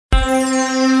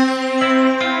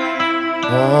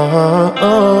Oh,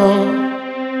 oh.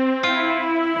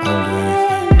 I'll do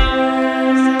anything.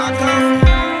 Akam,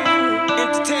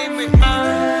 entertainment.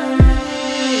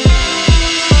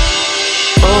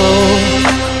 Oh,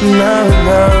 no,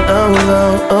 no, no, no,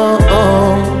 oh,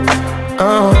 oh.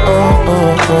 Oh, oh,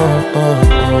 oh, oh, oh,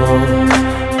 oh.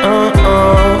 Oh,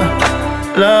 oh.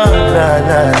 Lord, Lord,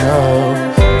 Lord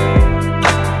knows.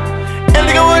 And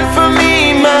they got one for me,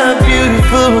 my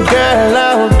beautiful girl,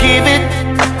 I'll give it.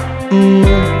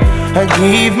 I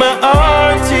give my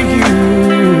all to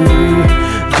you,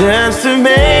 just to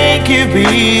make you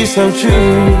be so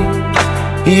true.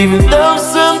 Even though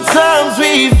sometimes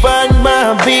we find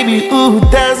my baby who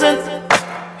doesn't.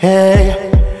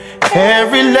 Hey,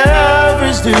 every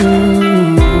lover's do,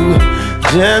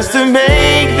 just to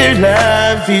make their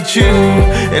life be true.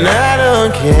 And I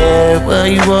don't care where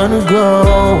you wanna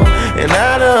go, and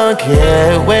I don't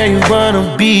care where you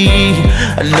wanna be.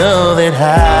 I know that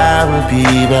I will be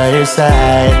by your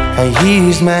side. I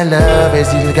use my love as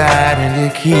the guide and the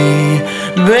key.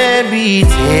 Baby,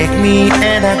 take me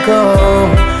and I go.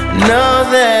 Know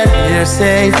that you're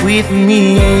safe with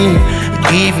me.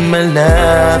 Give my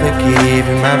love and give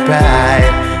my pride,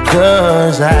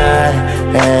 'cause I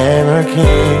am a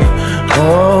king.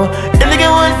 Oh, and they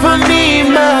got one for me,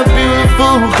 my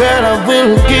beautiful girl, I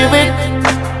will give it.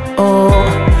 Oh,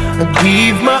 I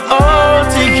give my all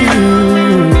to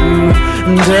you,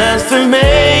 just to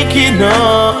make you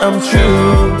know I'm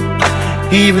true.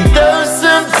 Even though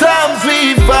sometimes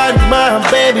we find my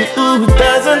baby who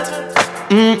doesn't.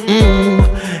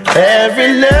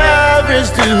 Every lover's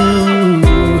do.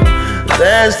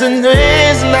 That's the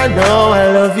reason I know I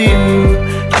love you.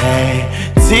 Hey,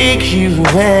 take you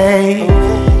away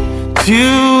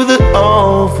to the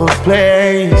awful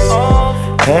place,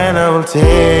 and I will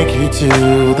take you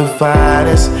to the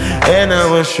finest, and I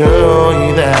will show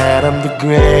you that I'm the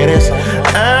greatest.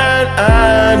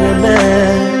 I'm your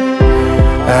man.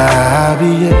 I'll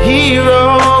be a hero.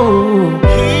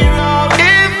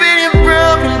 If you're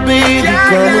broken, baby,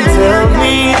 come and tell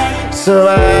me, so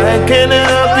I can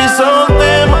help you solve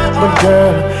them, my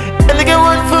girl. And they got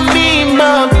one for me,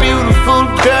 my beautiful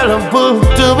girl, I will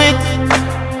do it.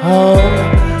 Oh,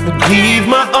 I give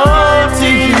my all to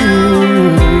you,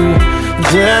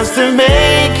 just to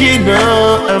make you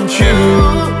know I'm true.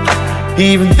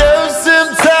 Even though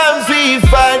sometimes we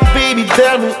fight, baby,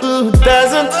 tell me who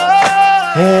doesn't.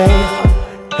 Hey,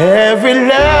 every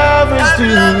lover's do.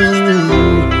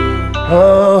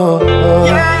 Oh, oh,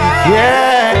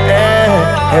 yeah,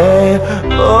 hey,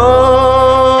 oh.